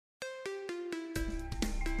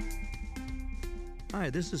Hi,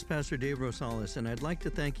 this is Pastor Dave Rosales, and I'd like to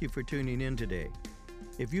thank you for tuning in today.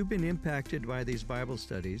 If you've been impacted by these Bible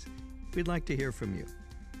studies, we'd like to hear from you.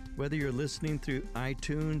 Whether you're listening through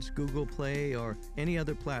iTunes, Google Play, or any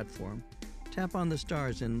other platform, tap on the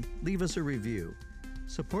stars and leave us a review.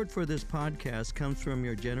 Support for this podcast comes from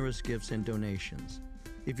your generous gifts and donations.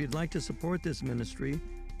 If you'd like to support this ministry,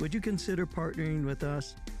 would you consider partnering with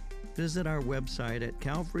us? Visit our website at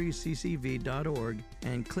calvaryccv.org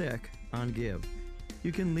and click on Give.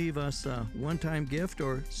 You can leave us a one-time gift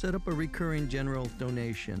or set up a recurring general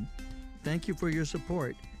donation. Thank you for your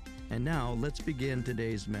support. And now let's begin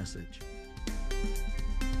today's message.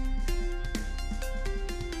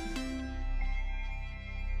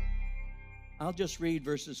 I'll just read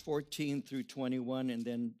verses 14 through 21 and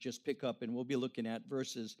then just pick up, and we'll be looking at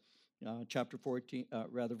verses,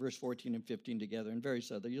 verse 14 and 15 together, and various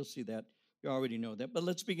other. You'll see that. You already know that. But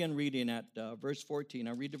let's begin reading at verse 14.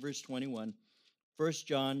 I'll read to verse 21. 1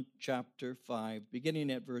 John chapter 5,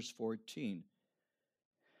 beginning at verse 14.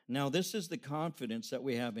 Now this is the confidence that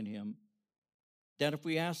we have in him, that if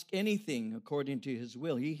we ask anything according to his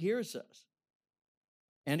will, he hears us.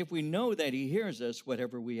 And if we know that he hears us,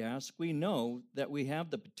 whatever we ask, we know that we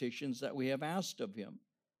have the petitions that we have asked of him.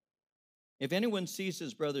 If anyone sees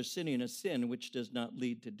his brother sinning a sin which does not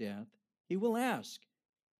lead to death, he will ask,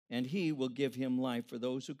 and he will give him life for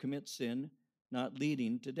those who commit sin not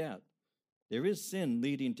leading to death. There is sin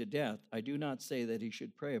leading to death. I do not say that he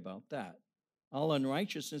should pray about that. All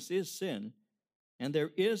unrighteousness is sin, and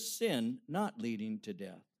there is sin not leading to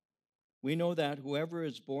death. We know that whoever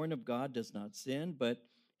is born of God does not sin, but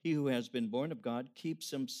he who has been born of God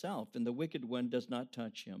keeps himself, and the wicked one does not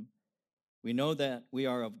touch him. We know that we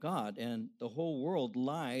are of God, and the whole world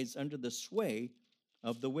lies under the sway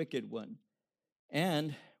of the wicked one.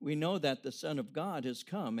 And we know that the Son of God has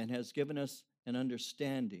come and has given us an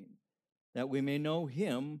understanding, that we may know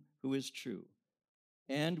him who is true.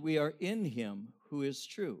 And we are in him who is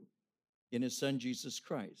true, in his Son Jesus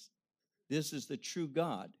Christ. This is the true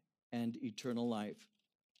God and eternal life.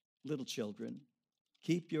 Little children,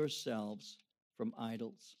 keep yourselves from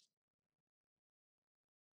idols.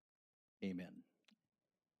 Amen.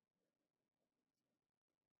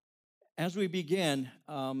 As we begin,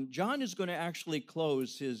 John is going to actually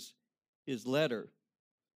close his letter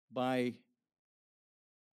by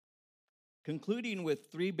concluding with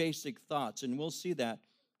three basic thoughts, and we'll see that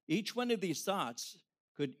each one of these thoughts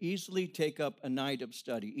could easily take up a night of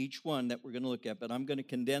study, each one that we're going to look at, but I'm going to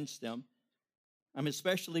condense them. I'm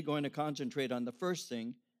especially going to concentrate on the first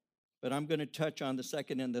thing, but I'm going to touch on the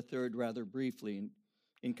second and the third rather briefly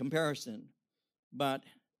in comparison. But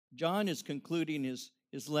John is concluding his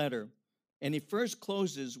letter, and he first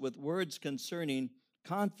closes with words concerning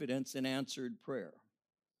confidence in answered prayer.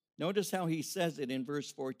 Notice how he says it in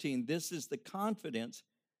verse 14. This is the confidence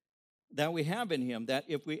that we have in him, that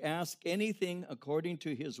if we ask anything according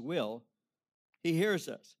to his will, he hears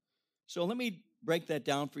us. So let me break that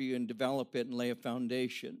down for you and develop it and lay a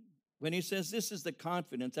foundation. When he says this is the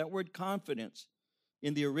confidence, that word confidence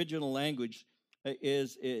in the original language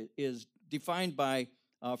is defined by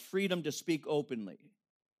freedom to speak openly,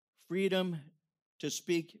 freedom to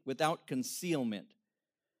speak without concealment.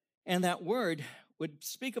 And that word would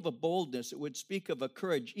speak of a boldness, it would speak of a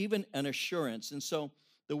courage, even an assurance. And so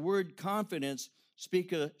the word confidence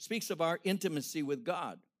speaks of our intimacy with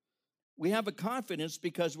God. We have a confidence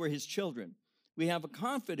because we're his children. We have a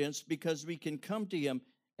confidence because we can come to him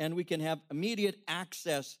and we can have immediate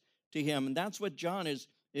access to him. And that's what John is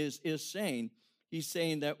saying. He's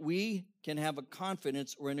saying that we can have a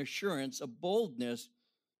confidence or an assurance, a boldness,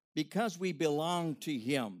 because we belong to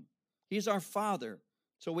him. He's our Father.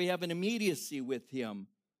 So we have an immediacy with him.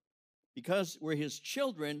 Because we're his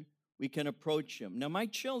children, we can approach him. Now, my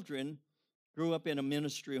children grew up in a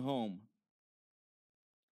ministry home.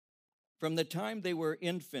 From the time they were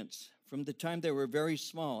infants, from the time they were very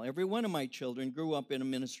small, every one of my children grew up in a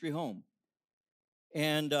ministry home.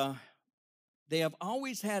 And they have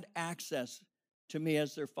always had access to me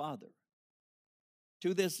as their father.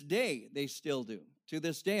 To this day, they still do. To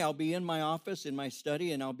this day, I'll be in my office, in my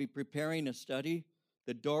study, and I'll be preparing a study.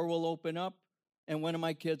 The door will open up, and one of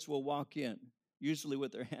my kids will walk in, usually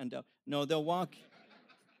with their hand out. No, they'll walk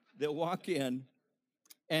in,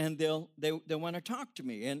 and they want to talk to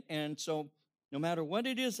me. And so no matter what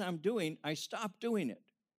it is I'm doing, I stop doing it.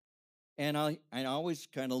 And I always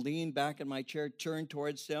kind of lean back in my chair, turn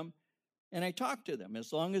towards them, and I talk to them.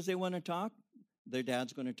 As long as they want to talk, their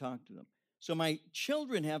dad's going to talk to them. So my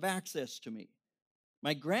children have access to me.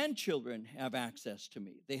 My grandchildren have access to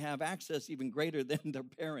me. They have access even greater than their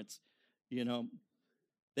parents, you know.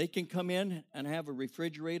 They can come in and I have a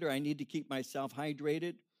refrigerator. I need to keep myself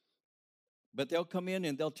hydrated. But they'll come in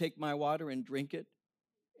and they'll take my water and drink it.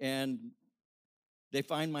 And they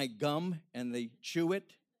find my gum and they chew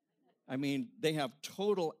it. I mean, they have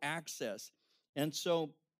total access. And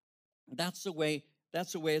so that's the way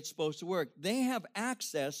it's supposed to work. They have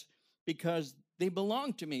access because they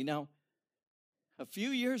belong to me. Now, a few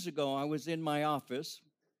years ago, I was in my office,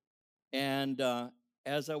 and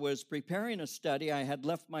as I was preparing a study, I had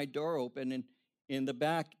left my door open, and in the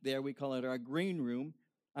back there, we call it our green room,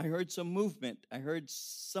 I heard some movement. I heard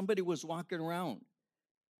somebody was walking around.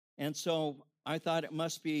 And so I thought it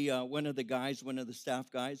must be one of the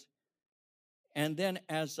staff guys. And then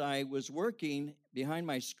as I was working behind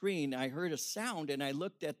my screen, I heard a sound and I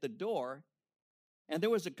looked at the door and there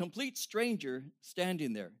was a complete stranger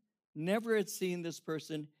standing there. Never had seen this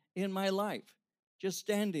person in my life, just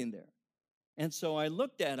standing there. And so I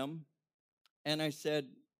looked at him and I said,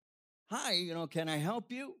 "Hi, can I help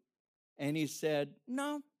you?" And he said,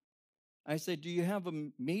 "No." I said, "Do you have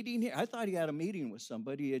a meeting here?" I thought he had a meeting with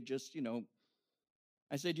somebody. He had just,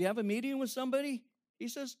 I said, "Do you have a meeting with somebody?" He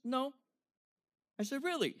says, "No." I said,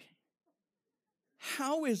 "Really?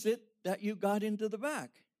 How is it that you got into the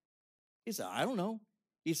back?" He said, "I don't know."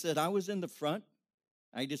 He said, "I was in the front.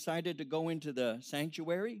 I decided to go into the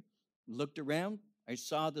sanctuary, looked around. I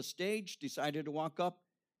saw the stage, decided to walk up,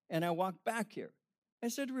 and I walked back here." I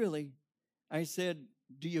said, "Really?" I said,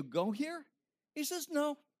 "Do you go here?" He says,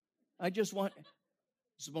 "No. I just want..."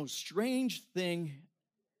 It's the most strange thing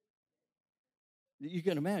that you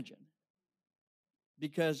can imagine.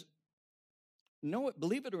 Because,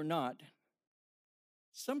 believe it or not,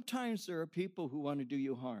 sometimes there are people who want to do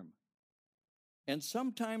you harm. And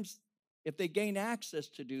sometimes, if they gain access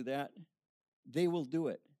to do that, they will do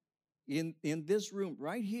it. In this room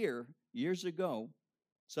right here, years ago,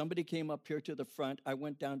 somebody came up here to the front. I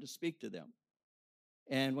went down to speak to them.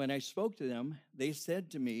 And when I spoke to them, they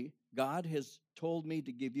said to me, "God has told me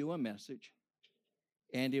to give you a message.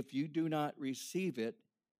 And if you do not receive it,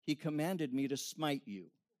 he commanded me to smite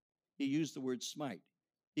you." He used the word smite.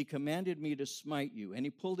 He commanded me to smite you. And he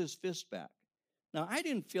pulled his fist back. Now, I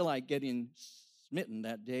didn't feel like getting smitten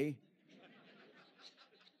that day.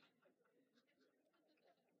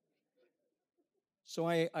 So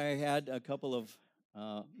I had a couple of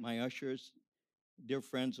my ushers, dear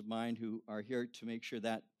friends of mine who are here to make sure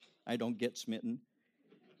that I don't get smitten.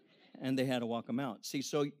 And they had to walk them out. See,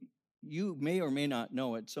 so you may or may not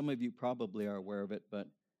know it. Some of you probably are aware of it, but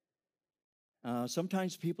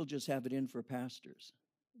sometimes people just have it in for pastors.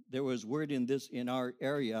 There was word in our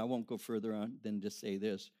area, I won't go further on than to say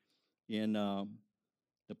this, in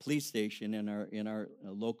the police station, in our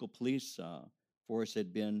local police force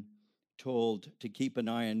had been told to keep an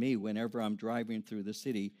eye on me whenever I'm driving through the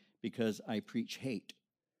city because I preach hate.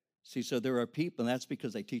 See, so there are people, and that's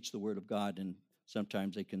because I teach the Word of God, and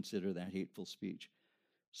sometimes they consider that hateful speech.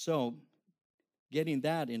 So getting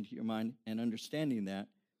that into your mind and understanding that,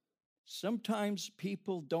 sometimes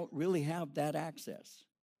people don't really have that access.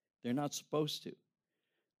 They're not supposed to.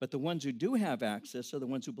 But the ones who do have access are the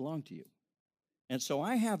ones who belong to you. And so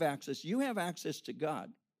I have access. You have access to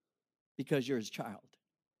God because you're his child.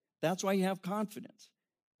 That's why you have confidence.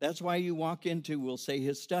 That's why you walk into, we'll say,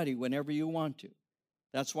 his study whenever you want to.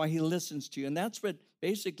 That's why he listens to you. And that's what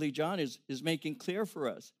basically John is making clear for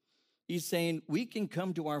us. He's saying we can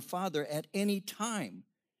come to our Father at any time.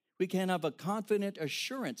 We can have a confident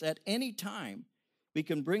assurance at any time. We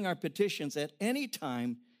can bring our petitions at any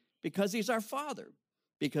time because he's our Father,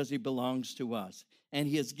 because he belongs to us. And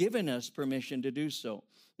he has given us permission to do so.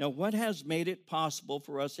 Now, what has made it possible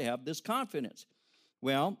for us to have this confidence?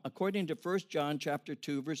 Well, according to 1 John chapter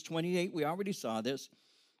 2, verse 28, we already saw this.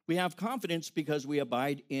 We have confidence because we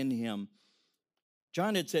abide in him.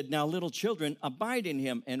 John had said, "Now, little children, abide in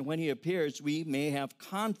him, and when he appears, we may have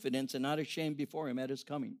confidence and not ashamed before him at his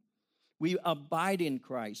coming." We abide in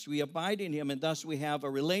Christ. We abide in him, and thus we have a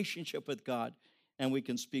relationship with God, and we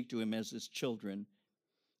can speak to him as his children.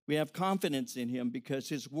 We have confidence in him because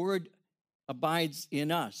his word abides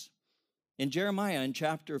in us. In Jeremiah, in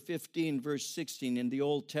chapter 15, verse 16, in the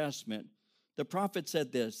Old Testament, the prophet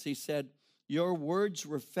said this. He said, "Your words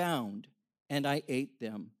were found, and I ate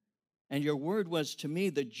them. And your word was to me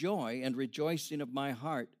the joy and rejoicing of my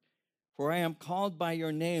heart. For I am called by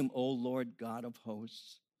your name, O Lord God of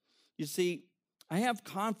hosts." You see, I have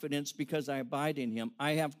confidence because I abide in him.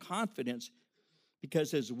 I have confidence because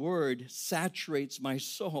his word saturates my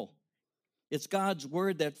soul. It's God's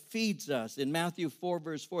word that feeds us. In Matthew 4,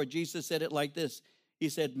 verse 4, Jesus said it like this. He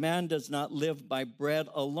said, "Man does not live by bread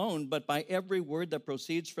alone, but by every word that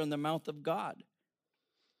proceeds from the mouth of God."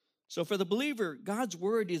 So for the believer, God's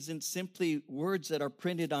word isn't simply words that are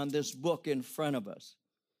printed on this book in front of us.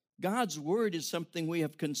 God's word is something we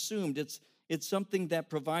have consumed. It's something that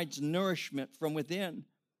provides nourishment from within.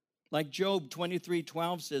 Like Job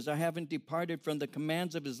 23:12 says, I haven't departed from the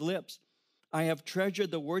commands of his lips. I have treasured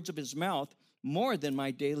the words of his mouth more than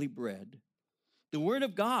my daily bread. The word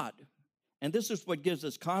of God, and this is what gives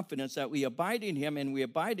us confidence that we abide in him and we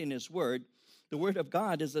abide in his word. The word of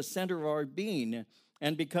God is the center of our being.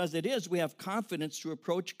 And because it is, we have confidence to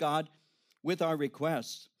approach God with our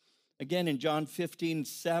requests. Again, in John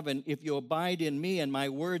 15:7, if you abide in me and my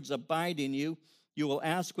words abide in you, you will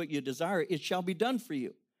ask what you desire. It shall be done for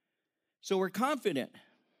you. So we're confident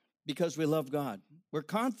because we love God. We're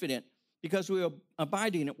confident because we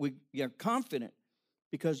abide in it. We are confident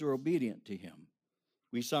because we're obedient to him.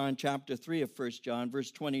 We saw in chapter 3 of 1 John, verse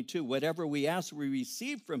 22, whatever we ask, we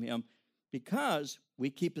receive from him because we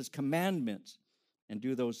keep his commandments and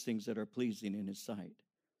do those things that are pleasing in his sight.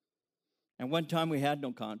 And one time we had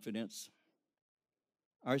no confidence.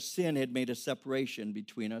 Our sin had made a separation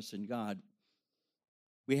between us and God.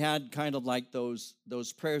 We had kind of like those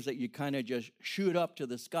prayers that you kind of just shoot up to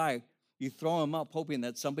the sky. You throw them up hoping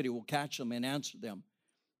that somebody will catch them and answer them.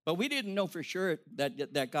 But we didn't know for sure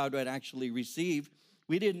that God would actually receive.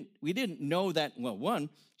 We didn't know that, well,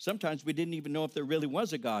 sometimes we didn't even know if there really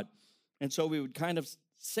was a God. And so we would kind of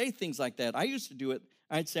say things like that. I used to do it.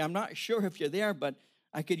 I'd say, I'm not sure if you're there, but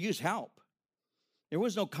I could use help. There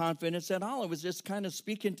was no confidence at all. It was just kind of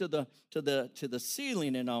speaking to the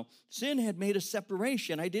ceiling and all. Sin had made a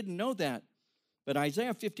separation. I didn't know that. But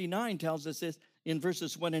Isaiah 59 tells us this in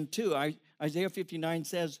verses 1 and 2. Isaiah 59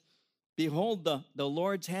 says, behold, the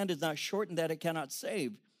Lord's hand is not shortened that it cannot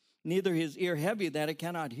save, neither his ear heavy that it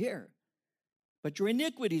cannot hear. But your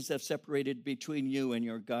iniquities have separated between you and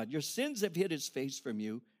your God. Your sins have hid his face from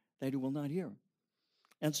you that he will not hear.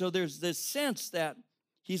 And so there's this sense that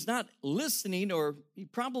he's not listening, or he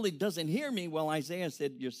probably doesn't hear me. Well, Isaiah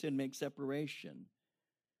said, your sin makes separation.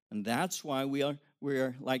 And that's why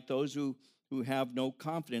we're like those who have no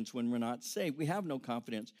confidence when we're not saved. We have no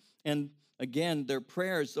confidence. And again, their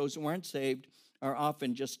prayers, those who aren't saved, are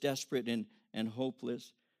often just desperate and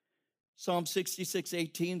hopeless. Psalm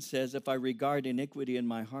 66:18 says, if I regard iniquity in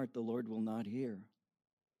my heart, the Lord will not hear.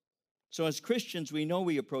 So as Christians, we know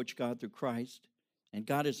we approach God through Christ, and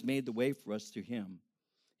God has made the way for us through him.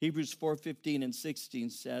 Hebrews 4:15 and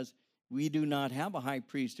 16 says, we do not have a high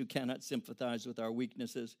priest who cannot sympathize with our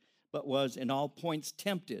weaknesses, but was in all points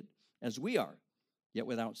tempted as we are, yet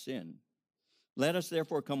without sin. Let us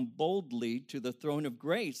therefore come boldly to the throne of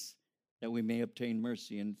grace that we may obtain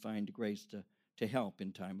mercy and find grace to help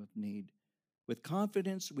in time of need. With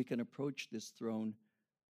confidence, we can approach this throne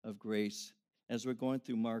of grace. As we're going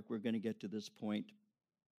through Mark, we're going to get to this point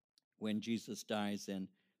when Jesus dies and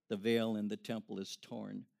the veil in the temple is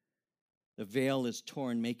torn. The veil is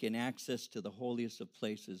torn, making access to the holiest of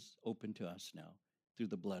places open to us now through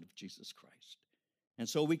the blood of Jesus Christ. And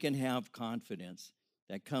so we can have confidence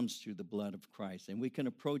that comes through the blood of Christ, and we can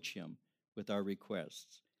approach him with our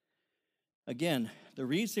requests. Again, the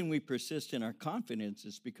reason we persist in our confidence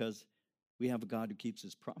is because we have a God who keeps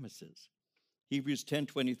his promises. Hebrews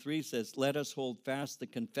 10:23 says, let us hold fast the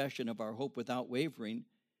confession of our hope without wavering,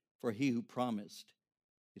 for he who promised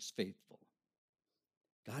is faithful.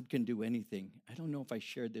 God can do anything. I don't know if I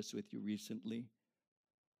shared this with you recently.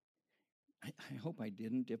 I hope I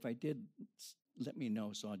didn't. If I did, let me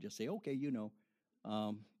know, so I'll just say, okay,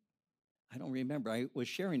 I don't remember. I was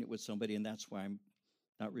sharing it with somebody, and that's why I'm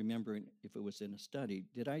not remembering if it was in a study.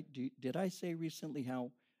 Did I say recently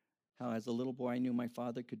how as a little boy I knew my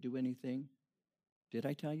father could do anything? Did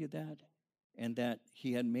I tell you that? And that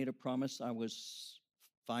he had made a promise. I was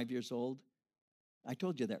 5 years old. I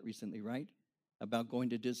told you that recently, right? About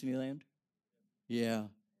going to Disneyland? Yeah.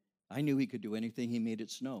 I knew he could do anything. He made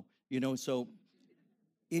it snow. So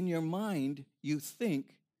in your mind, you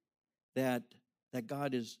think that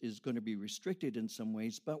God is going to be restricted in some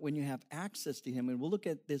ways, but when you have access to him, and we'll look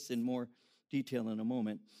at this in more detail in a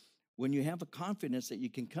moment, when you have a confidence that you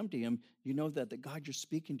can come to him, you know that the God you're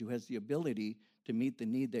speaking to has the ability to meet the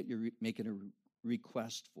need that you're making a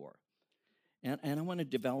request for. And I want to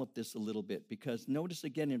develop this a little bit, because notice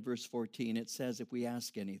again in verse 14, it says if we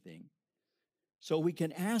ask anything. So we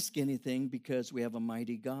can ask anything because we have a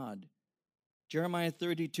mighty God. Jeremiah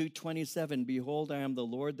 32:27, behold, I am the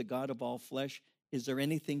Lord, the God of all flesh. Is there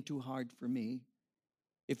anything too hard for me?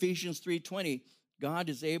 Ephesians 3:20, God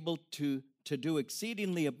is able to do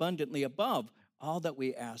exceedingly abundantly above all that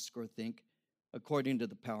we ask or think, according to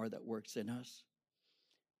the power that works in us.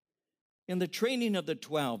 In the training of the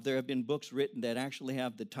 12, there have been books written that actually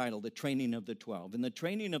have the title, The Training of the 12. In the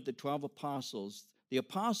training of the 12 apostles, the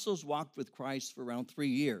apostles walked with Christ for around 3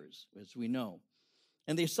 years, as we know.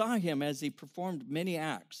 And they saw him as he performed many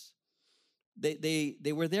acts. They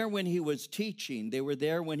were there when he was teaching. They were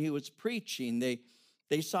there when he was preaching.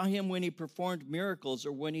 They saw him when he performed miracles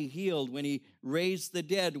or when he healed, when he raised the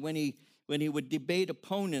dead, when he would debate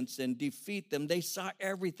opponents and defeat them. They saw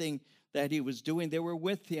everything that he was doing. They were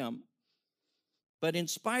with him. But in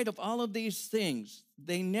spite of all of these things,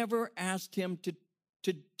 they never asked him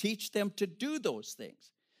to teach them to do those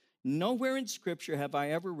things. Nowhere in Scripture have I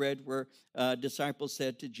ever read where disciples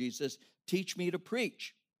said to Jesus, teach me to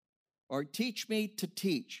preach, or teach me to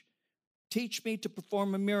teach me to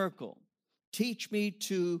perform a miracle, teach me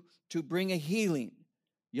to bring a healing.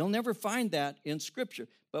 You'll never find that in Scripture.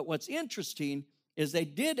 But what's interesting is they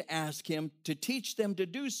did ask him to teach them to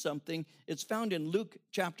do something. It's found in Luke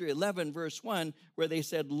chapter 11, verse 1, where they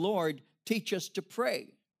said, Lord, teach us to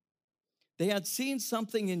pray. They had seen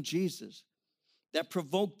something in Jesus that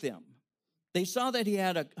provoked them. They saw that he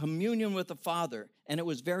had a communion with the Father, and it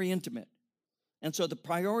was very intimate. And so the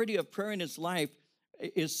priority of prayer in his life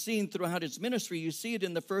is seen throughout his ministry. You see it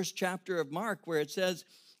in the first chapter of Mark, where it says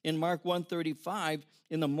in Mark 1:35,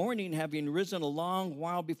 in the morning, having risen a long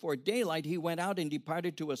while before daylight, he went out and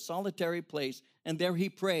departed to a solitary place, and there he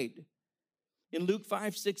prayed. In Luke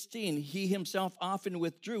 5:16, he himself often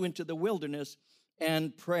withdrew into the wilderness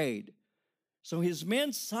and prayed. So his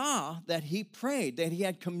men saw that he prayed, that he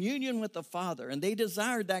had communion with the Father, and they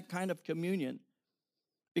desired that kind of communion.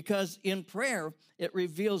 Because in prayer, it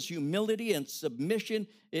reveals humility and submission,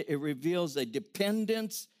 it reveals a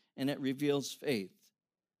dependence, and it reveals faith.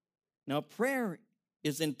 Now, prayer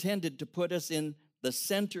is intended to put us in the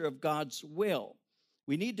center of God's will.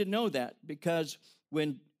 We need to know that, because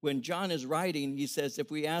when John is writing, he says if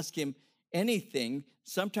we ask him anything,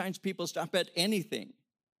 sometimes people stop at anything.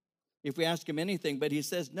 If we ask him anything, but he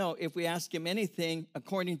says, no, if we ask him anything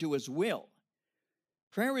according to his will.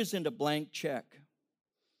 Prayer isn't a blank check.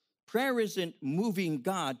 Prayer isn't moving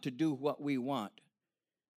God to do what we want.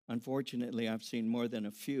 Unfortunately, I've seen more than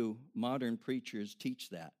a few modern preachers teach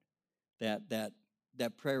that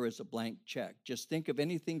prayer is a blank check. Just think of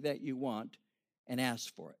anything that you want and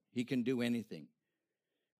ask for it. He can do anything.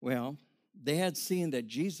 Well, they had seen that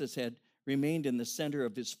Jesus had remained in the center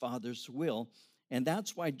of his Father's will, and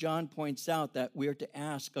that's why John points out that we're to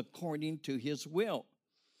ask according to his will.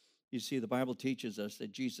 You see, the Bible teaches us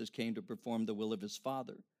that Jesus came to perform the will of his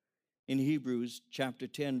Father. In Hebrews chapter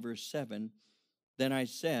 10, verse 7, then I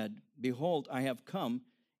said, behold, I have come.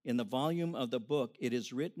 In the volume of the book, it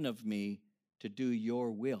is written of me to do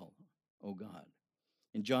your will, O God.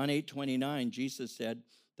 In John 8:29, Jesus said,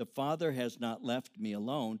 the Father has not left me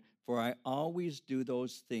alone, for I always do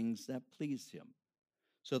those things that please him.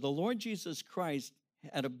 So the Lord Jesus Christ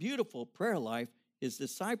had a beautiful prayer life. His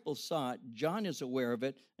disciples saw it. John is aware of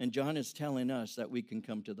it, and John is telling us that we can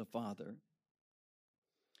come to the Father.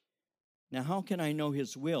 Now, how can I know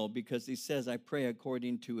his will? Because he says, I pray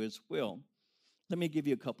according to his will. Let me give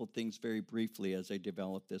you a couple things very briefly as I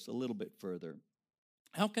develop this a little bit further.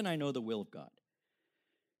 How can I know the will of God?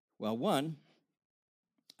 Well, one,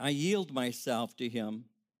 I yield myself to him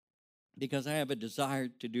because I have a desire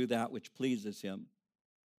to do that which pleases him.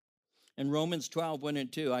 In Romans 12, 1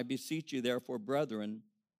 and 2, I beseech you, therefore, brethren,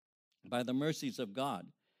 by the mercies of God,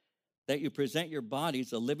 that you present your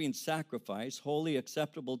bodies a living sacrifice, wholly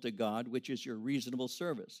acceptable to God, which is your reasonable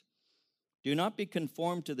service. Do not be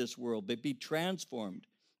conformed to this world, but be transformed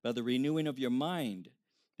by the renewing of your mind,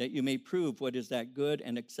 that you may prove what is that good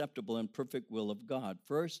and acceptable and perfect will of God.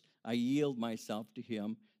 First, I yield myself to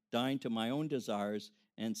him, dying to my own desires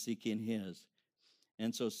and seeking his.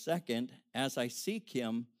 And so second, as I seek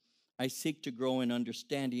him, I seek to grow in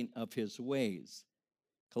understanding of his ways.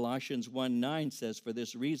 Colossians 1:9 says, for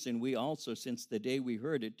this reason we also, since the day we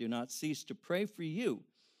heard it, do not cease to pray for you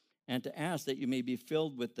and to ask that you may be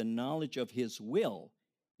filled with the knowledge of his will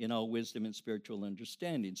in all wisdom and spiritual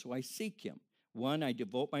understanding. So I seek him. One, I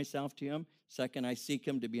devote myself to him. Second, I seek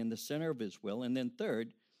him to be in the center of his will. And then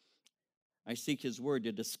third, I seek his word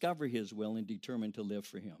to discover his will and determine to live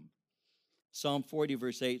for him. Psalm 40,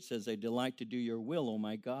 verse 8 says, I delight to do your will, O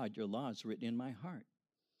my God. Your law is written in my heart.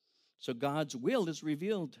 So God's will is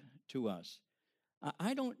revealed to us.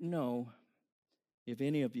 I don't know if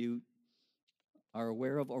any of you are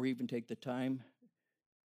aware of or even take the time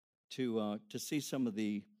to see some of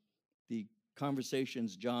the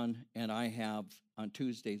conversations John and I have on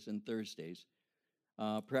Tuesdays and Thursdays.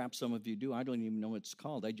 Perhaps some of you do. I don't even know what it's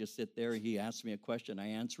called. I just sit there, he asks me a question, I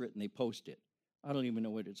answer it, and they post it. I don't even know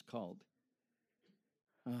what it's called.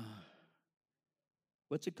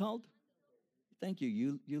 What's it called? Thank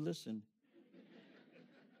you. You listen.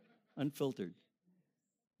 Unfiltered.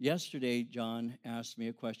 Yesterday, John asked me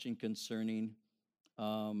a question concerning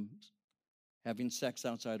um, having sex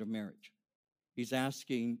outside of marriage. He's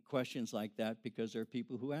asking questions like that because there are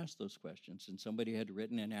people who ask those questions. And somebody had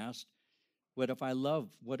written and asked, what if I love?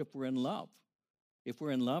 What if we're in love? If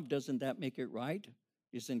we're in love, doesn't that make it right?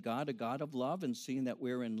 Isn't God a God of love, and seeing that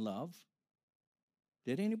we're in love?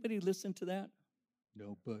 Did anybody listen to that?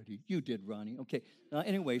 Nobody. You did, Ronnie. Okay.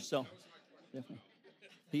 Anyway, so,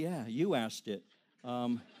 yeah, you asked it.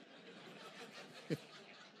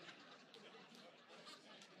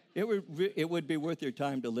 It would be worth your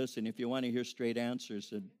time to listen if you want to hear straight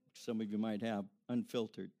answers that some of you might have,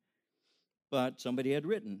 unfiltered. But somebody had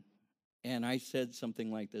written, and I said something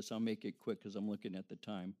like this. I'll make it quick because I'm looking at the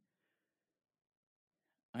time.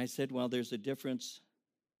 I said, well, there's a difference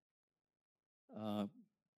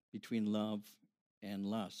between love and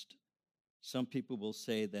lust. Some people will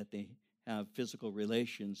say that they have physical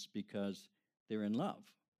relations because they're in love.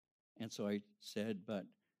 And so I said, but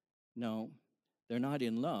no, they're not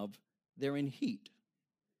in love, they're in heat.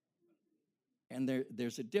 And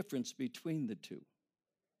there's a difference between the two.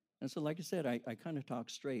 And so, like I said, I kind of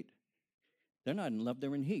talk straight. They're not in love,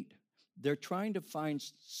 they're in heat. They're trying to find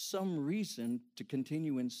some reason to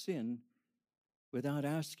continue in sin without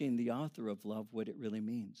asking the author of love what it really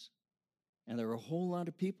means. And there are a whole lot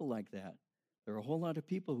of people like that. There are a whole lot of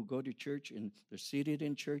people who go to church and they're seated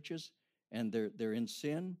in churches and they're in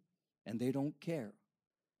sin and they don't care.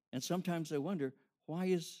 And sometimes I wonder, why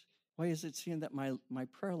is it seen that my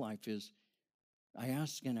prayer life is, I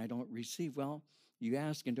ask and I don't receive? Well, you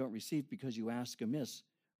ask and don't receive because you ask amiss,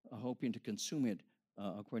 hoping to consume it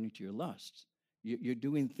according to your lusts. You're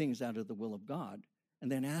doing things out of the will of God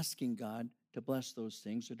and then asking God to bless those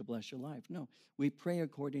things or to bless your life. No, we pray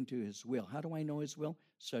according to his will. How do I know his will?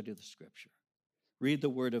 Study the scripture. Read the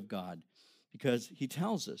word of God because he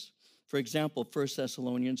tells us. For example, 1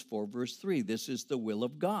 Thessalonians 4, verse 3, this is the will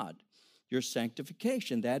of God, your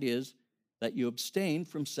sanctification. That is, that you abstain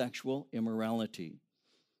from sexual immorality.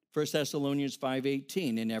 1 Thessalonians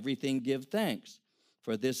 5:18, in everything give thanks,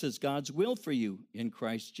 for this is God's will for you in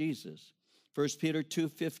Christ Jesus. 1 Peter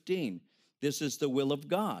 2:15, this is the will of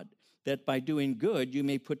God, that by doing good you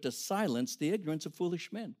may put to silence the ignorance of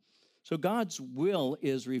foolish men. So God's will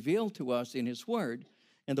is revealed to us in his word,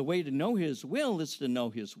 and the way to know his will is to know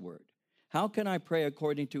his word. How can I pray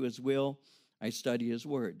according to his will? I study his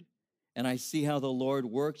word, and I see how the Lord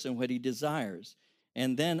works and what he desires.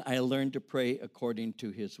 And then I learn to pray according to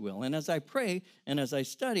his will. And as I pray and as I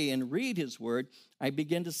study and read his word, I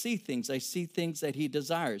begin to see things. I see things that he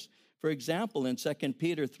desires. For example, in 2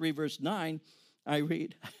 Peter 3, verse 9, I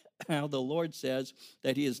read how the Lord says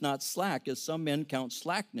that he is not slack, as some men count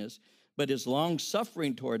slackness, but is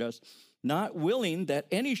long-suffering toward us, not willing that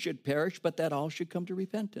any should perish, but that all should come to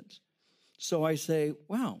repentance. So I say,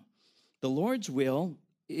 wow, the Lord's will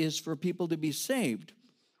is for people to be saved.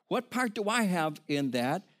 What part do I have in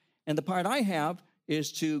that? And the part I have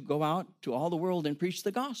is to go out to all the world and preach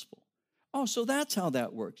the gospel. Oh, so that's how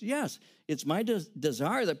that works. Yes, it's my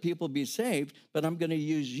desire that people be saved, but I'm going to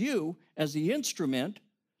use you as the instrument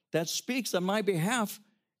that speaks on my behalf,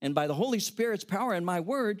 and by the Holy Spirit's power and my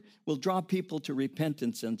word will draw people to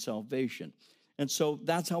repentance and salvation. And so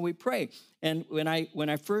that's how we pray. And when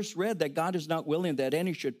I first read that God is not willing that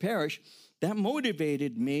any should perish, that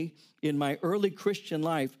motivated me in my early Christian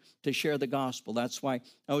life to share the gospel. That's why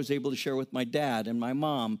I was able to share with my dad and my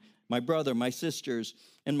mom, my brother, my sisters,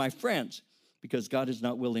 and my friends, because God is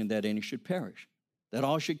not willing that any should perish, that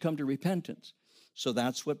all should come to repentance. So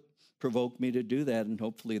that's what provoked me to do that, and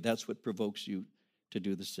hopefully that's what provokes you to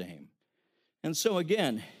do the same. And so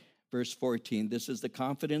again, verse 14, this is the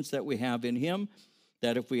confidence that we have in him,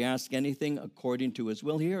 that if we ask anything according to his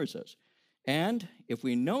will, he hears us. And if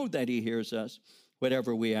we know that he hears us,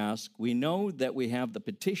 whatever we ask, we know that we have the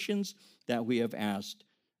petitions that we have asked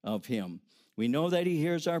of him. We know that he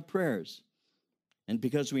hears our prayers. And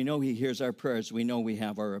because we know he hears our prayers, we know we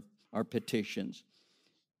have our petitions.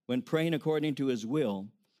 When praying according to his will,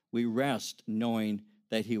 we rest knowing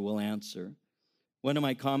that he will answer. One of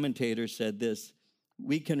my commentators said this,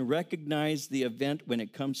 we can recognize the event when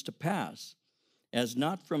it comes to pass as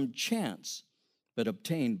not from chance, but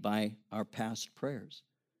obtained by our past prayers.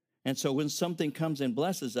 And so when something comes and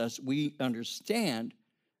blesses us, we understand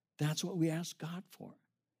that's what we asked God for.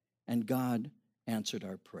 And God answered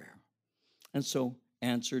our prayer. And so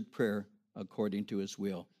answered prayer according to his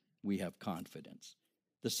will, we have confidence.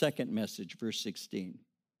 The second message, verse 16.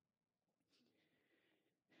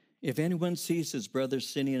 If anyone sees his brother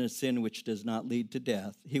sinning a sin which does not lead to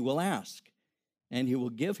death, he will ask, and he will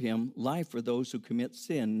give him life for those who commit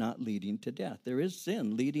sin not leading to death. There is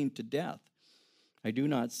sin leading to death. I do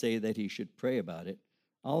not say that he should pray about it.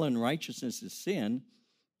 All unrighteousness is sin.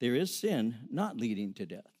 There is sin not leading to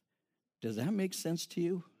death. Does that make sense to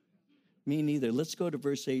you? Me neither. Let's go to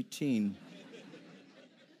verse 18.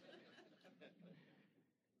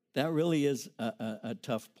 That really is a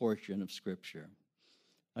tough portion of Scripture.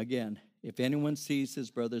 Again, if anyone sees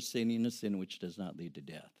his brother sinning a sin which does not lead to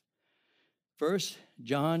death. First,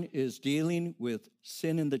 John is dealing with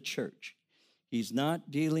sin in the church. He's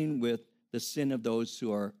not dealing with the sin of those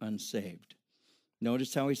who are unsaved.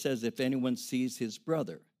 Notice how he says, if anyone sees his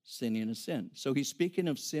brother sinning a sin. So he's speaking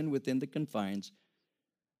of sin within the confines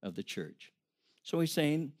of the church. So he's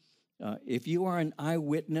saying, if you are an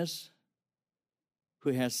eyewitness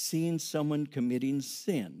who has seen someone committing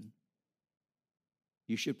sin,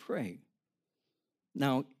 you should pray.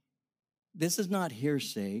 Now, this is not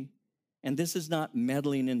hearsay, and this is not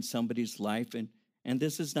meddling in somebody's life, and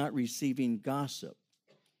this is not receiving gossip.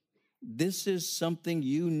 This is something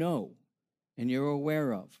you know and you're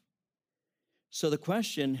aware of. So the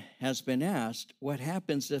question has been asked, what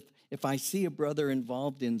happens if I see a brother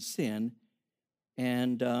involved in sin,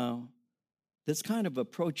 and this kind of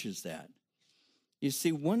approaches that? You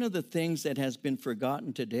see, one of the things that has been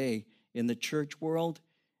forgotten today in the church world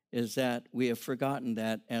is that we have forgotten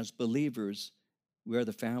that as believers, we're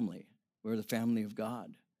the family. We're the family of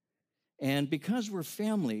God. And because we're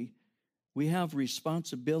family, we have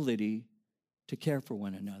responsibility to care for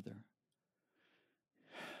one another.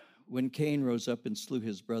 When Cain rose up and slew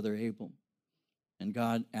his brother Abel, and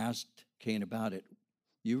God asked Cain about it,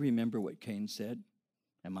 you remember what Cain said?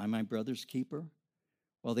 Am I my brother's keeper?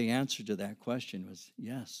 Well, the answer to that question was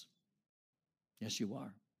yes. Yes, you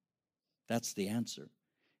are. That's the answer.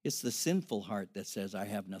 It's the sinful heart that says, I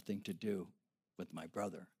have nothing to do with my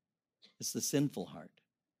brother. It's the sinful heart.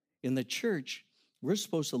 In the church, we're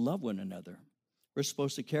supposed to love one another. We're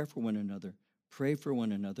supposed to care for one another, pray for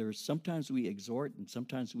one another. Sometimes we exhort, and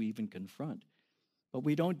sometimes we even confront. But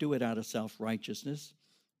we don't do it out of self-righteousness.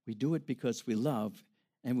 We do it because we love,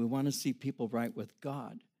 and we want to see people right with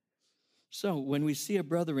God. So when we see a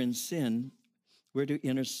brother in sin, we're to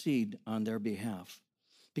intercede on their behalf,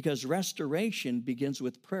 because restoration begins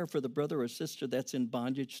with prayer for the brother or sister that's in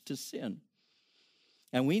bondage to sin.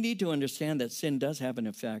 And we need to understand that sin does have an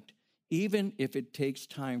effect, even if it takes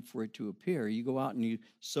time for it to appear. You go out and you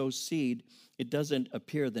sow seed, it doesn't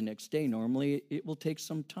appear the next day. Normally, it will take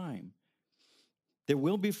some time. There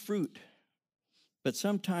will be fruit, but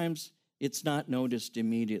sometimes it's not noticed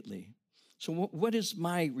immediately. So what is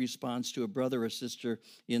my response to a brother or sister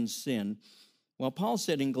in sin? Well, Paul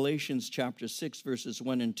said in Galatians chapter 6, verses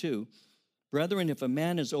 1 and 2, brethren, if a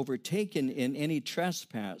man is overtaken in any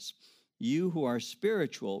trespass, you who are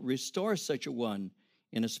spiritual, restore such a one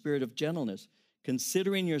in a spirit of gentleness,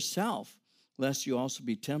 considering yourself, lest you also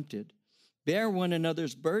be tempted. Bear one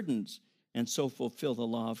another's burdens, and so fulfill the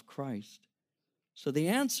law of Christ. So the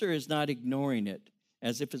answer is not ignoring it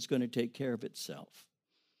as if it's going to take care of itself.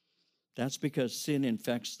 That's because sin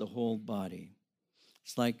infects the whole body.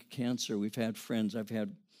 It's like cancer. I've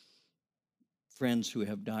had friends who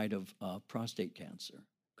have died of prostate cancer.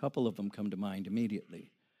 A couple of them come to mind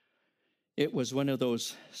immediately. It was one of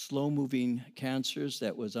those slow-moving cancers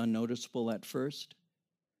that was unnoticeable at first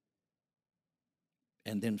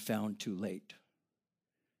and then found too late.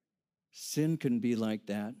 Sin can be like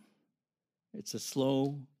that. It's a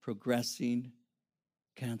slow, progressing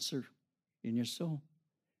cancer in your soul.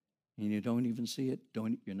 And you don't even see it.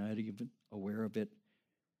 You're not even aware of it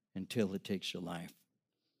until it takes your life.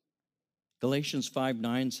 Galatians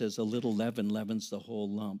 5:9 says, a little leaven leavens the whole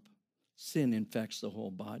lump. Sin infects the whole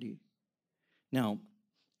body. Now,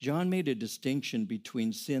 John made a distinction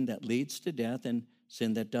between sin that leads to death and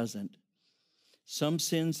sin that doesn't. Some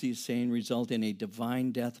sins, he's saying, result in a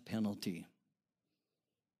divine death penalty.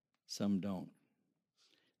 Some don't.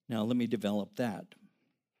 Now, let me develop that.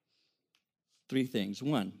 3 things.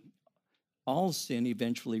 1, all sin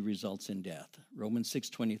eventually results in death. Romans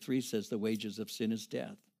 6:23 says the wages of sin is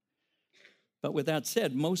death. But with that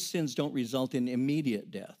said, most sins don't result in immediate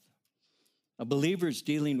death. A believer is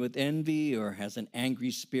dealing with envy or has an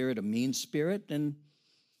angry spirit, a mean spirit, and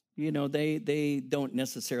they don't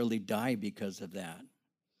necessarily die because of that.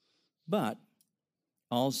 But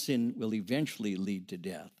all sin will eventually lead to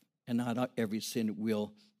death, and not every sin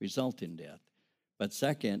will result in death. But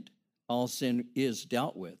second, all sin is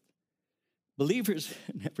dealt with. Believers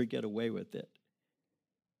never get away with it.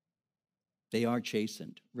 They are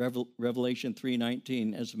chastened. Revelation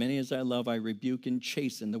 3:19, as many as I love, I rebuke and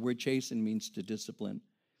chasten. The word chasten means to discipline.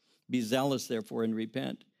 Be zealous, therefore, and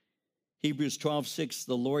repent. Hebrews 12:6,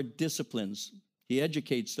 the Lord disciplines. He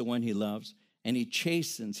educates the one he loves, and he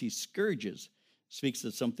chastens, he scourges, speaks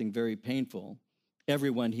of something very painful,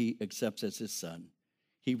 everyone he accepts as his son.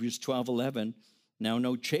 Hebrews 12:11, now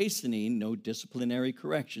no chastening, no disciplinary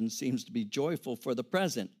correction seems to be joyful for the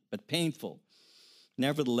present, but painful.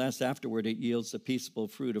 Nevertheless, afterward it yields the peaceable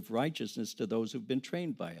fruit of righteousness to those who've been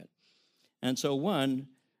trained by it. And so, one,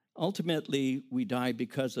 ultimately we die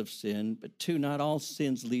because of sin, but two, not all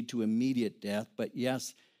sins lead to immediate death, but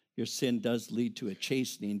yes, your sin does lead to a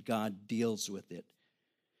chastening. God deals with it.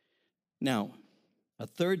 Now, a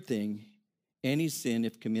third thing, any sin,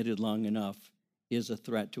 if committed long enough, is a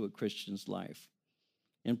threat to a Christian's life.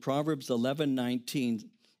 In Proverbs 11:19,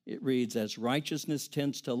 it reads, as righteousness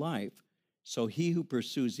tends to life, so he who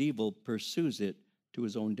pursues evil pursues it to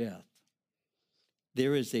his own death.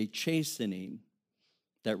 There is a chastening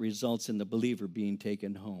that results in the believer being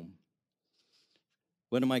taken home.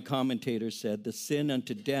 One of my commentators said, the sin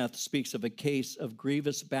unto death speaks of a case of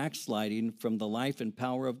grievous backsliding from the life and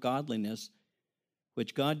power of godliness,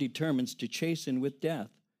 which God determines to chasten with death,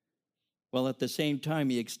 while at the same time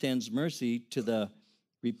he extends mercy to the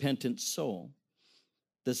repentant soul.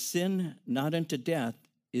 The sin not unto death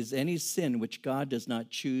is any sin which God does not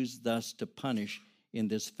choose thus to punish in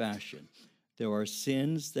this fashion. There are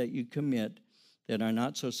sins that you commit that are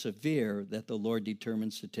not so severe that the Lord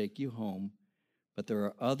determines to take you home, but there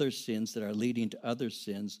are other sins that are leading to other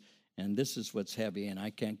sins, and this is what's heavy, and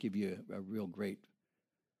I can't give you a real great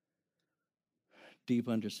deep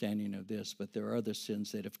understanding of this, but there are other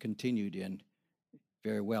sins that, if continued in,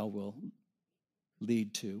 very well will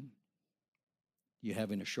lead to you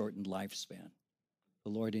having a shortened lifespan.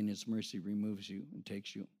 The Lord in his mercy removes you and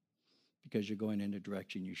takes you because you're going in a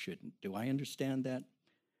direction you shouldn't. Do I understand that?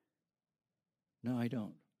 No, I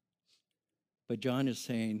don't. But John is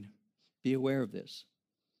saying, be aware of this.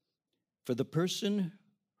 For the person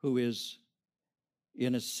who is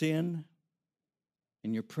in a sin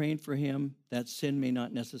and you're praying for him, that sin may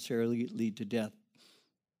not necessarily lead to death.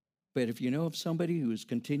 But if you know of somebody who is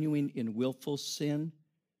continuing in willful sin,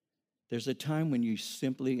 there's a time when you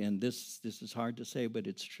simply, and this is hard to say, but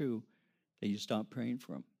it's true, that you stop praying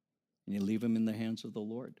for them and you leave them in the hands of the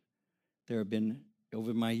Lord. There have been,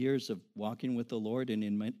 over my years of walking with the Lord and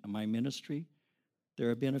in my ministry, there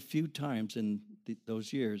have been a few times in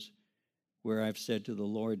those years where I've said to the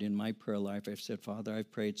Lord in my prayer life, I've said, Father,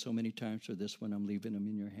 I've prayed so many times for this one, I'm leaving them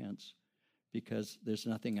in your hands because there's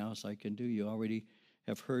nothing else I can do. You already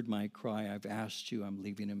have heard my cry. I've asked you, I'm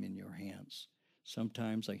leaving them in your hands.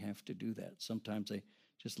 Sometimes I have to do that. Sometimes I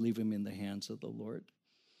just leave them in the hands of the Lord.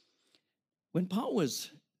 When Paul was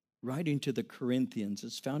writing to the Corinthians,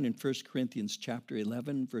 it's found in 1 Corinthians chapter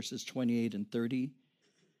 11, verses 28 and 30.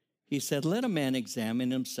 He said, let a man examine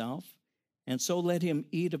himself, and so let him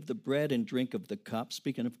eat of the bread and drink of the cup,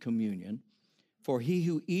 speaking of communion. For he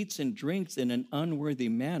who eats and drinks in an unworthy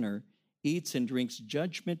manner eats and drinks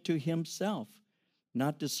judgment to himself,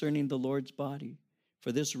 not discerning the Lord's body.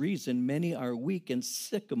 For this reason, many are weak and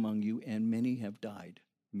sick among you, and many have died.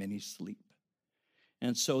 Many sleep.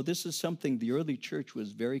 And so this is something the early church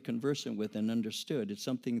was very conversant with and understood. It's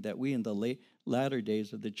something that we in the latter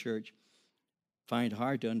days of the church find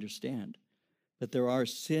hard to understand. But there are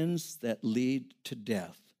sins that lead to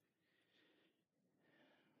death.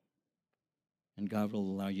 And God will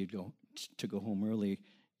allow you to go home early.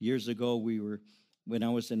 Years ago, when I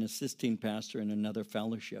was an assisting pastor in another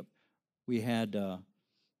fellowship, we had a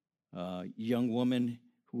young woman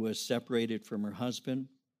who was separated from her husband.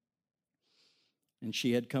 And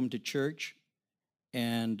she had come to church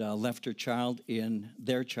and left their child in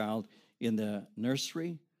the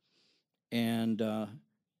nursery. And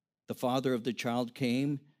the father of the child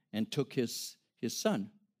came and took his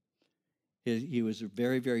son. He was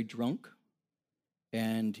very, very drunk,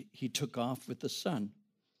 and he took off with the son.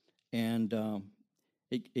 And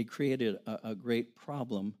it created a great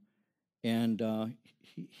problem. And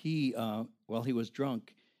he while he was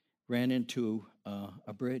drunk, ran into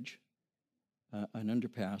a bridge, an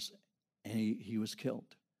underpass, and he was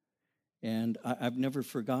killed. And I've never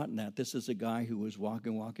forgotten that. This is a guy who was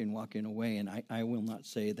walking away, and I will not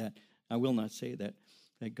say that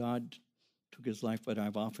God took his life, but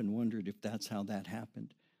I've often wondered if that's how that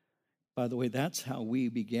happened. By the way, that's how we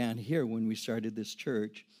began here when we started this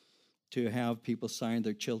church, to have people sign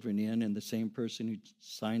their children in, and the same person who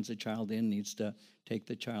signs a child in needs to take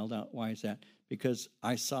the child out. Why is that? Because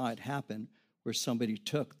I saw it happen where somebody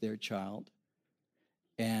took their child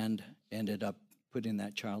and ended up putting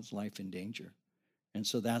that child's life in danger. And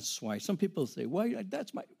so that's why some people say, why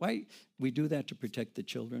we do that to protect the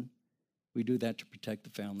children. We do that to protect the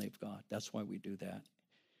family of God. That's why we do that.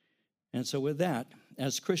 And so with that,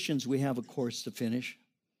 as Christians, we have a course to finish,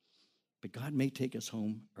 but God may take us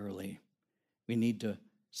home early. We need to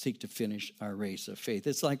seek to finish our race of faith.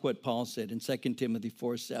 It's like what Paul said in 2 Timothy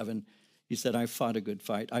 4:7. He said, I fought a good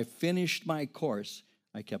fight. I finished my course.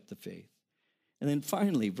 I kept the faith. And then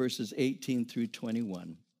finally, verses 18 through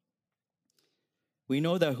 21. We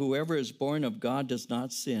know that whoever is born of God does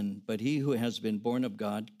not sin, but he who has been born of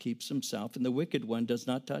God keeps himself, and the wicked one does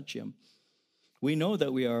not touch him. We know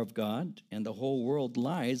that we are of God, and the whole world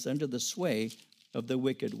lies under the sway of the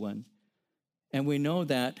wicked one. And we know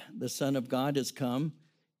that the Son of God has come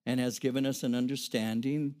and has given us an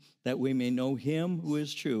understanding that we may know him who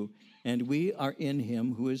is true, and we are in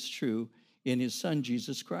him who is true, in his Son,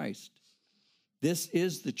 Jesus Christ. This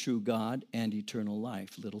is the true God and eternal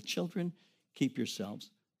life. Little children, keep yourselves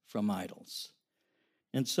from idols.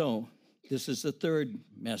 And so, this is the third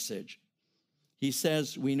message. He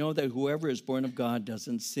says, we know that whoever is born of God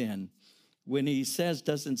doesn't sin. When he says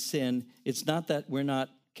doesn't sin, it's not that we're not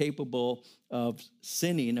capable of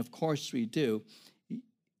sinning. Of course we do.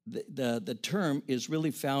 The term is really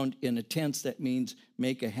found in a tense that means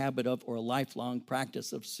make a habit of or a lifelong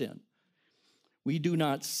practice of sin. We do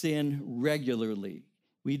not sin regularly.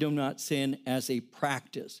 We do not sin as a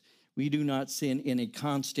practice. We do not sin in a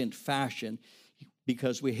constant fashion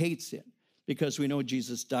because we hate sin, because we know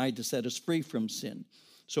Jesus died to set us free from sin.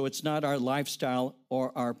 So it's not our lifestyle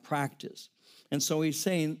or our practice. And so he's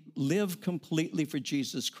saying, live completely for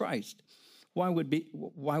Jesus Christ. Why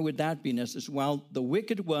would that be necessary? Well, the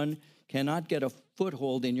wicked one cannot get a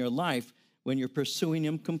foothold in your life when you're pursuing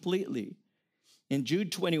him completely. In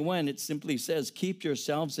Jude 21, it simply says, keep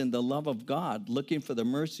yourselves in the love of God, looking for the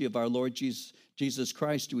mercy of our Lord Jesus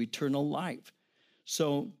Christ to eternal life.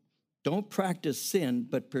 So don't practice sin,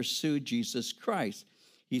 but pursue Jesus Christ.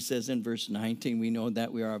 He says in verse 19, we know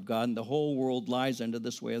that we are of God, and the whole world lies under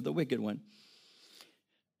the sway of the wicked one.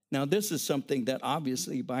 Now, this is something that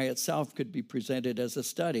obviously by itself could be presented as a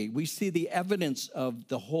study. We see the evidence of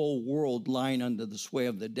the whole world lying under the sway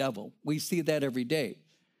of the devil. We see that every day.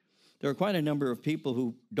 There are quite a number of people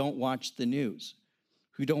who don't watch the news,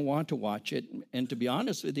 who don't want to watch it. And to be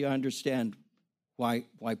honest with you, I understand why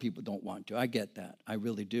people don't want to. I get that. I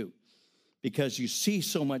really do. Because you see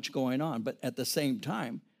so much going on. But at the same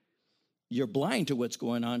time, you're blind to what's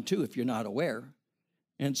going on, too, if you're not aware.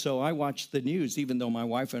 And so I watch the news, even though my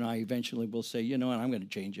wife and I eventually will say, you know what, I'm going to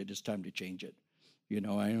change it. It's time to change it. You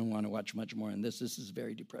know, I don't want to watch much more on this. This is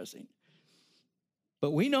very depressing.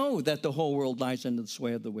 But we know that the whole world lies under the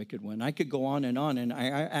sway of the wicked one. I could go on, and I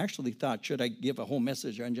actually thought, should I give a whole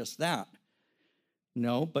message on just that?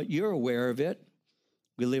 No, but you're aware of it.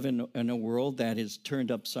 We live in a world that is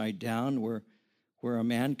turned upside down, where a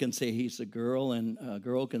man can say he's a girl, and a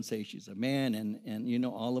girl can say she's a man, and you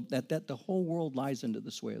know, all of that the whole world lies under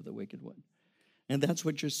the sway of the wicked one. And that's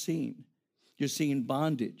what you're seeing. You're seeing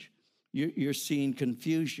bondage. You're seeing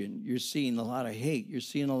confusion. You're seeing a lot of hate. You're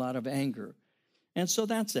seeing a lot of anger. And so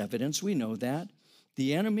that's evidence. We know that.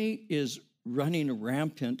 The enemy is running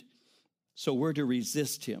rampant, so we're to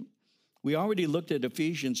resist him. We already looked at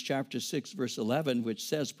Ephesians chapter 6, verse 11, which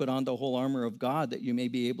says, put on the whole armor of God that you may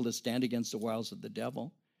be able to stand against the wiles of the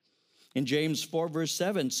devil. In James 4, verse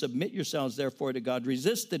 7, submit yourselves therefore to God.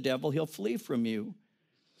 Resist the devil, he'll flee from you.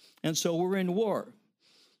 And so we're in war.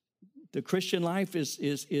 The Christian life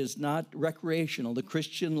is not recreational. The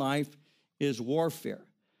Christian life is warfare.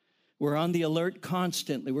 We're on the alert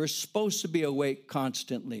constantly. We're supposed to be awake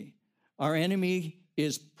constantly. Our enemy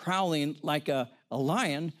is prowling like a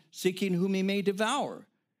lion, seeking whom he may devour.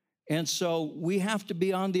 And so we have to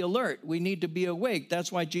be on the alert. We need to be awake.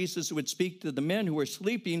 That's why Jesus would speak to the men who were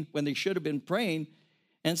sleeping when they should have been praying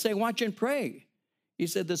and say, watch and pray. He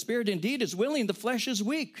said, the spirit indeed is willing, the flesh is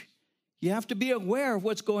weak. You have to be aware of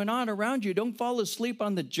what's going on around you. Don't fall asleep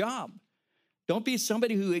on the job. Don't be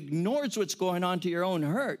somebody who ignores what's going on to your own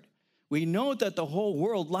hurt. We know that the whole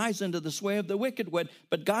world lies under the sway of the wicked one,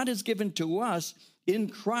 but God has given to us in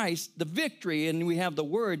Christ the victory, and we have the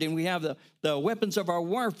word, and we have the weapons of our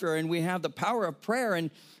warfare, and we have the power of prayer,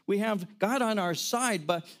 and we have God on our side,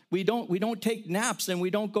 but we don't take naps, and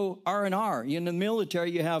we don't go R&R. In the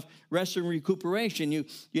military, you have rest and recuperation. You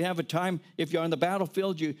have a time, if you're on the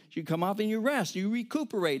battlefield, you come off and you rest, you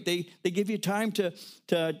recuperate. They give you time to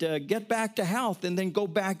get back to health and then go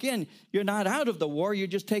back in. You're not out of the war, you're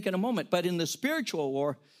just taking a moment. But in the spiritual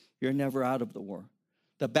war, you're never out of the war.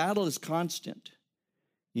 The battle is constant.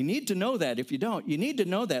 You need to know that. If you don't, you need to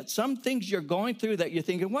know that. Some things you're going through that you're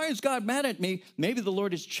thinking, why is God mad at me? Maybe the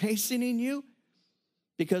Lord is chastening you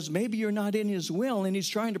because maybe you're not in his will and he's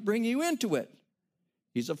trying to bring you into it.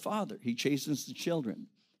 He's a father. He chastens the children.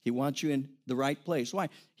 He wants you in the right place. Why?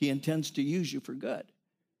 He intends to use you for good.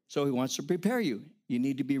 So he wants to prepare you. You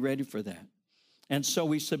need to be ready for that. And so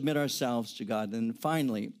we submit ourselves to God. And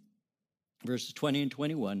finally, verses 20 and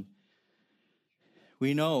 21,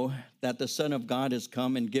 we know that the Son of God has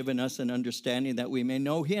come and given us an understanding that we may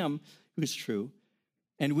know him who is true.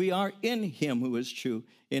 And we are in him who is true,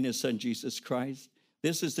 in his Son, Jesus Christ.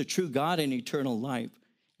 This is the true God and eternal life.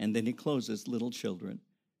 And then he closes, little children,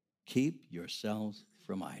 keep yourselves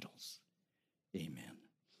from idols. Amen.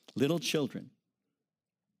 Little children,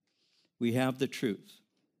 we have the truth.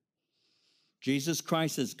 Jesus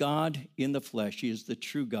Christ is God in the flesh. He is the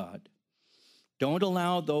true God. Don't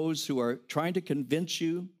allow those who are trying to convince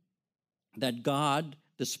you that God,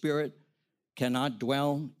 the Spirit, cannot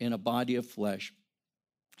dwell in a body of flesh,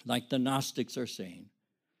 like the Gnostics are saying.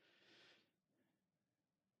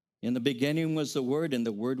 In the beginning was the Word, and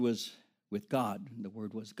the Word was with God. The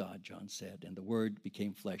Word was God, John said, and the Word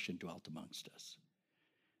became flesh and dwelt amongst us.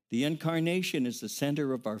 The incarnation is the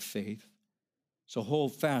center of our faith, so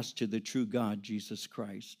hold fast to the true God, Jesus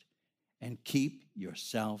Christ, and keep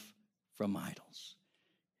yourself from idols.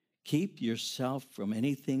 Keep yourself from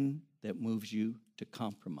anything that moves you to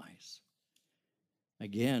compromise.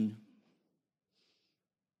 Again,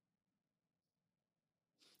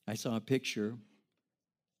 I saw a picture.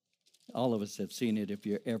 All of us have seen it if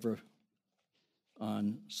you're ever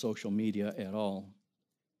on social media at all,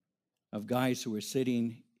 of guys who are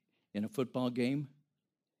sitting in a football game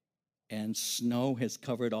and snow has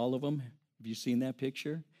covered all of them. Have you seen that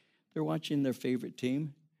picture? They're watching their favorite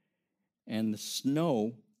team and the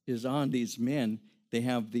snow is on these men. They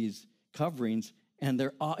have these coverings and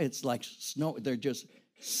it's like snow. They're just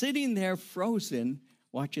sitting there frozen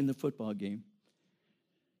watching the football game.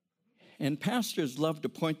 And pastors love to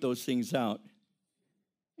point those things out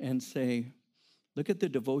and say, look at the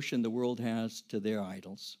devotion the world has to their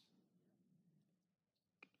idols.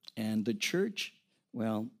 And the church,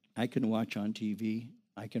 well, I can watch on TV.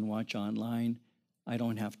 I can watch online. I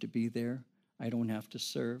don't have to be there. I don't have to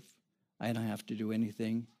serve. I don't have to do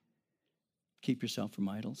anything. Keep yourself from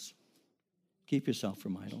idols. Keep yourself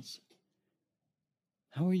from idols.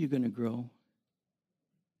 How are you going to grow?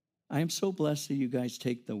 I am so blessed that you guys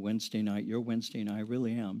take the Wednesday night, your Wednesday night. I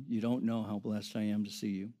really am. You don't know how blessed I am to see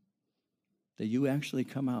you. That you actually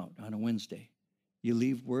come out on a Wednesday. You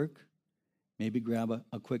leave work, maybe grab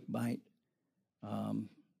a quick bite,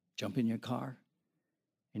 jump in your car,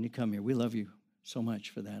 and you come here. We love you so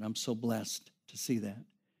much for that. I'm so blessed to see that.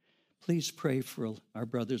 Please pray for our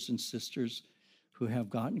brothers and sisters who have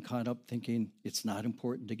gotten caught up thinking it's not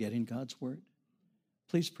important to get in God's word.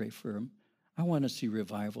 Please pray for them. I want to see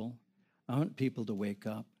revival. I want people to wake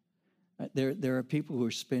up. There are people who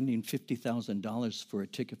are spending $50,000 for a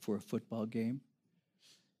ticket for a football game.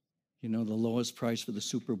 You know, the lowest price for the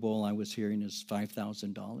Super Bowl I was hearing is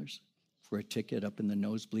 $5,000 for a ticket up in the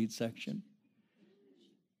nosebleed section.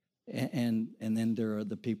 And then there are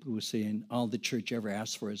the people who are saying, all the church ever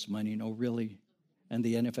asks for is money. No, really? And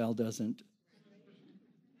the NFL doesn't.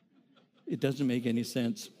 It doesn't make any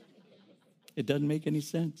sense. It doesn't make any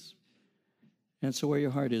sense. And so where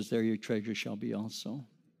your heart is, there your treasure shall be also.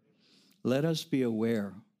 Let us be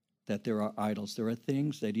aware that there are idols. There are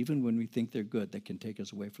things that even when we think they're good, that can take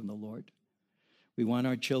us away from the Lord. We want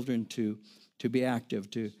our children to be active,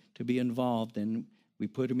 to be involved, and we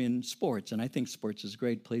put them in sports. And I think sports is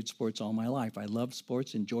great. Played sports all my life. I love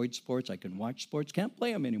sports, enjoyed sports. I can watch sports. Can't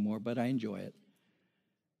play them anymore, but I enjoy it.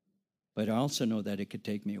 But I also know that it could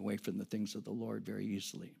take me away from the things of the Lord very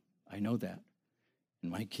easily. I know that.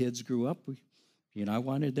 And my kids grew up, I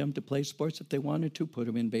wanted them to play sports if they wanted to, put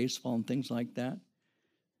them in baseball and things like that.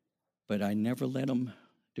 But I never let them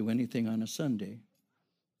do anything on a Sunday.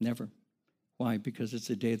 Never. Why? Because it's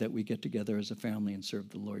a day that we get together as a family and serve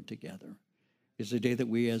the Lord together. It's a day that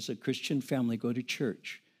we as a Christian family go to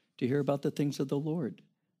church to hear about the things of the Lord.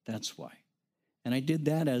 That's why. And I did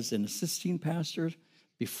that as an assisting pastor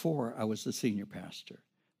before I was the senior pastor.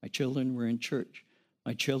 My children were in church.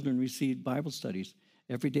 My children received Bible studies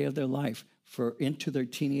every day of their life for into their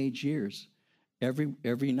teenage years.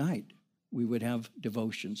 Every night we would have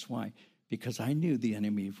devotions. Why? Because I knew the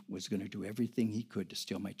enemy was going to do everything he could to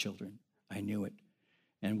steal my children. I knew it.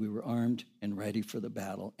 And we were armed and ready for the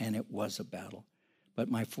battle, and it was a battle.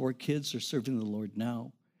 But my 4 kids are serving the Lord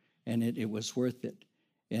now, and it was worth it.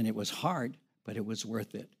 And it was hard, but it was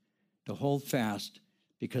worth it to hold fast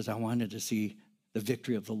because I wanted to see the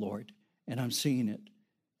victory of the Lord, and I'm seeing it.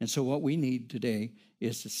 And so what we need today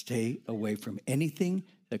is to stay away from anything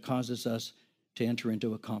that causes us to enter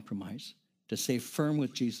into a compromise, to stay firm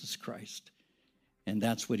with Jesus Christ. And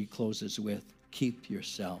that's what he closes with. Keep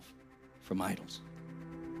yourself from idols.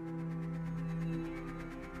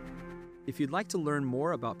 If you'd like to learn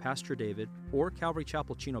more about Pastor David or Calvary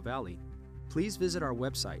Chapel Chino Valley, please visit our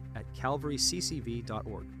website at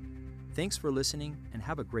calvaryccv.org. Thanks for listening and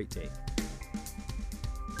have a great day.